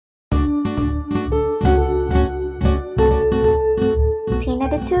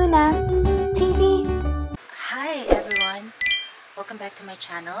welcome back to my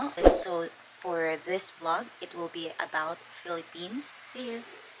channel. So for this vlog, it will be about Philippines. See you.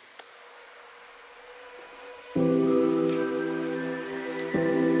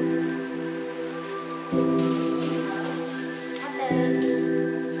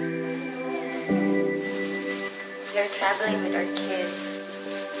 We're traveling with our kids.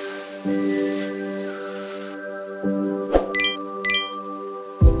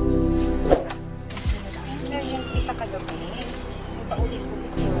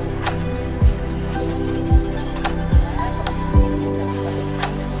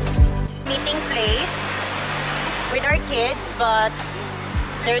 Meeting place with our kids, but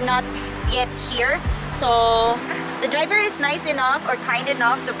they're not yet here. So the driver is nice enough or kind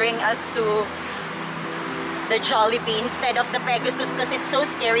enough to bring us to the Jollibee instead of the Pegasus because it's so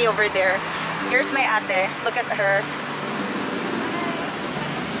scary over there. Here's my ate. Look at her.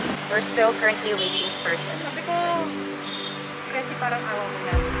 We're still currently waiting for them. Sabi ko, Presi parang awa mo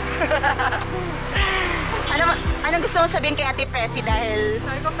na. Anong gusto mong sabihin kay Ate Presi dahil...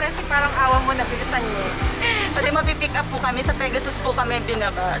 Sabi ko, Presi parang awa mo na, bilisan niyo. Pati mapipick up po kami. Sa Pegasus po kami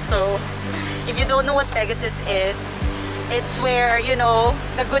binaba. So, if you don't know what Pegasus is, it's where, you know,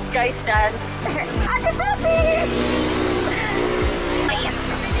 the good guys dance. Ate Presi! Ayan.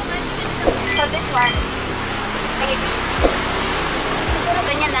 So this one, siguro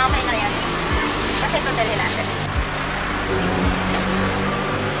ganyan na, okay na yan. Kasi ito dalhin natin. Ate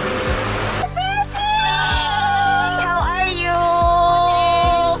Presi! How are you?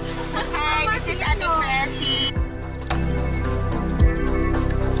 Hi, this is Ate Presi.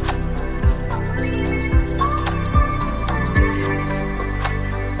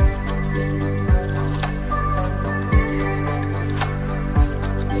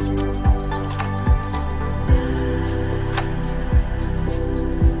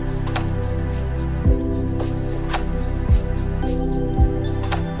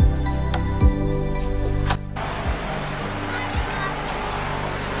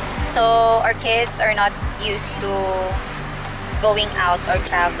 So our kids are not used to going out or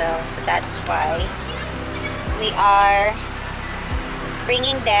travel, so that's why we are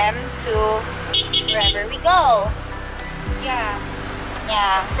bringing them to wherever we go. Yeah.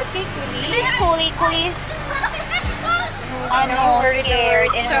 Yeah. It's okay, Kuli. This is Kuli's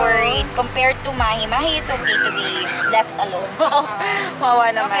scared and worried compared to Mahi. Mahi is okay to be left alone.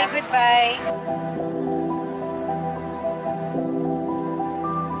 Wawa naman. Okay, goodbye.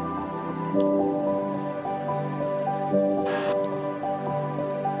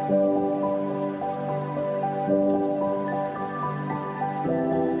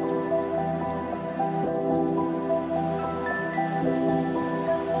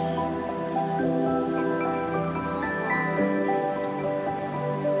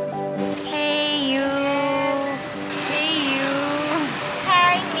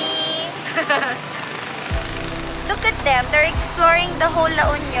 Look at them. They're exploring the whole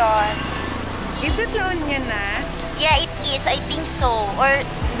launion. Is it launion na? Yeah, it is. I think so. Or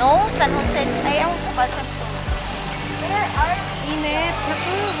no, San Jose. Ay, ewan ko ba saan to? Where are we? Init.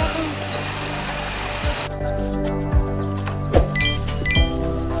 Naku.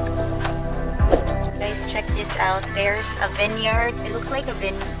 Guys, check this out. There's a vineyard. It looks like a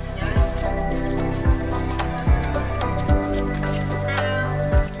vineyard.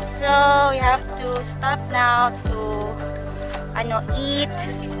 So we have to stop now to eat.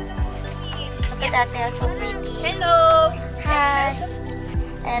 Look at Ate, so pretty. Hello. Hi.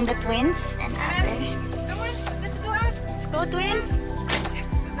 And the twins and Ate. Come on, let's go out. Let's go, twins.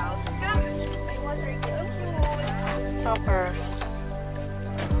 Super.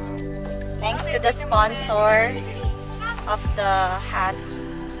 Thanks to the sponsor of the hat,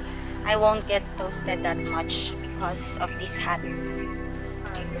 I won't get toasted that much because of this hat.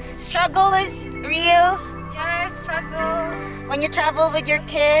 Struggle is real. Yes, struggle. When you travel with your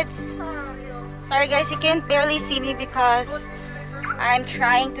kids. Sorry guys, you can't barely see me because I'm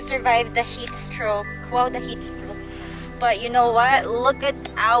trying to survive the heat stroke. Wow, the heat stroke. But you know what? Look at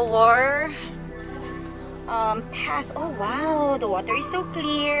our path. Oh wow, the water is so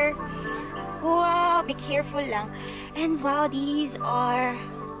clear. Wow, be careful lang. And wow, these are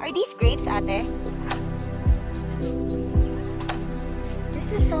these grapes, Ate?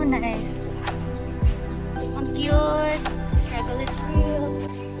 This is so nice. Ang cute. Struggle is real.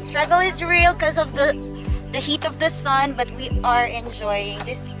 Struggle is real because of the heat of the sun, but we are enjoying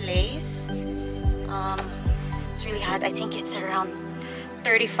this place. It's really hot. I think it's around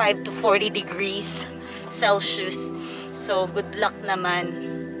 35 to 40 degrees Celsius. So good luck naman.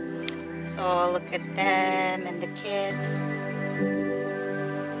 So look at them and the kids.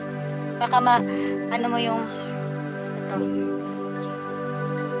 Baka ano mo yung ito.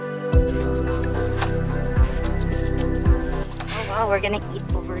 Wow, we're gonna eat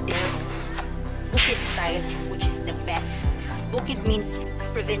over there. Bukid style, which is the best. Bukid means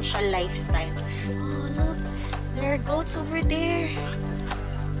provincial lifestyle. Oh, look. There are goats over there.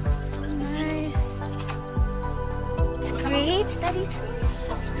 So nice. It's grapes. That is...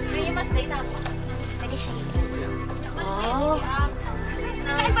 Oh.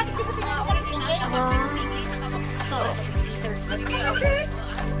 So, these are good.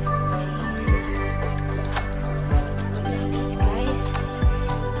 These guys.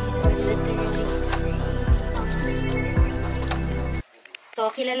 These are literally so,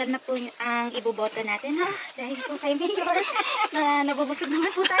 kilala na po ang iboboto natin, ha? Dahil po kay Mayor na nabubusog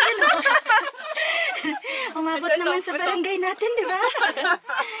naman po tayo, no? Umabot naman sa barangay natin, di ba?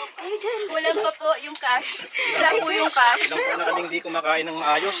 Ay, dyan. Kulang pa po yung cash. Wala po yung cash. Ilang po na kaming di kumakain ng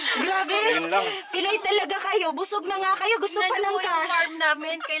maayos. Grabe. Ngayon lang. Pinoy talaga kayo. Busog na nga kayo. Gusto pa ng po yung cash. farm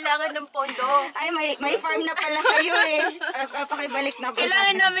namin. Kailangan ng pondo. Ay, may farm na pala kayo eh. Pakibalik na po.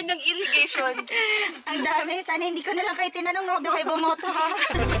 Kailangan namin ng irrigation. Ang dami. Sana hindi ko na lang kayo tinanong na huwag na kayo bumoto, ha?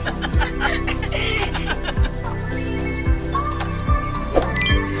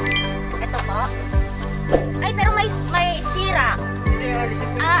 Ito po. Ay, pero may sira.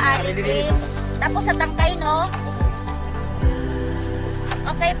 Alisin. Tapos sa tangkay, no?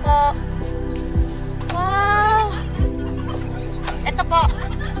 Okay po. Wow! Ito po.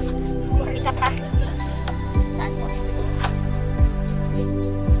 Isa pa. Saan po?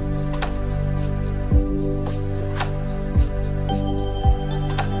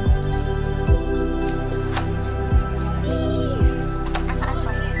 Asaan po?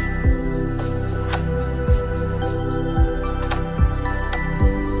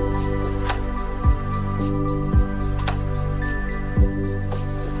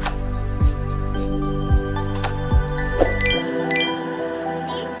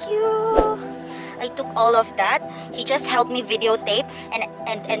 All of that. He just helped me videotape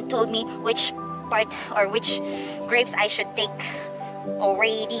and told me which part or which grapes I should take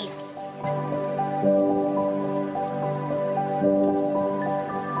already.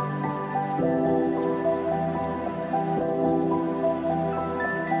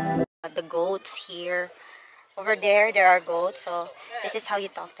 The goats here. Over there are goats, so this is how you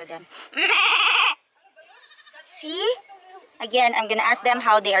talk to them. See? Again, I'm gonna ask them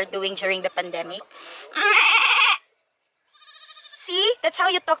how they are doing during the pandemic. See? That's how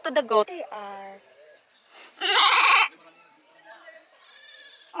you talk to the goat. They are.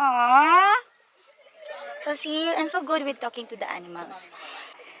 Aww. So see, I'm so good with talking to the animals.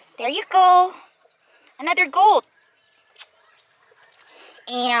 There you go. Another goat.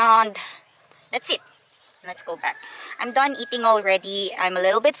 And that's it. Let's go back. I'm done eating already. I'm a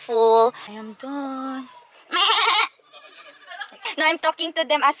little bit full. I am done. Now I'm talking to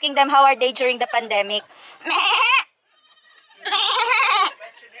them, asking them how are they during the pandemic.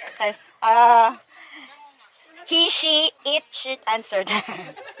 Okay. He, she, it should answer that.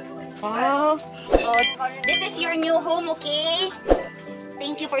 Oh. So this is your new home, okay?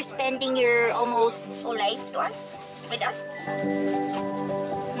 Thank you for spending your almost whole life to us, with us.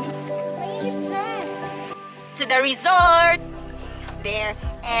 To the resort. There.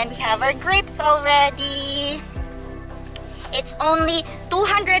 And we have our grapes already. It's only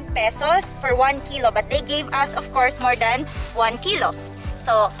 200 pesos for 1 kilo, but they gave us, of course, more than 1 kilo.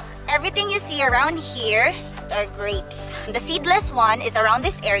 So, everything you see around here are grapes. The seedless one is around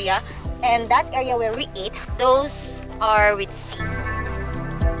this area, and that area where we ate, those are with seed.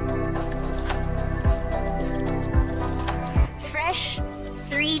 Fresh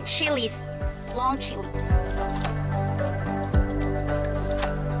 3 chilies, long chilies.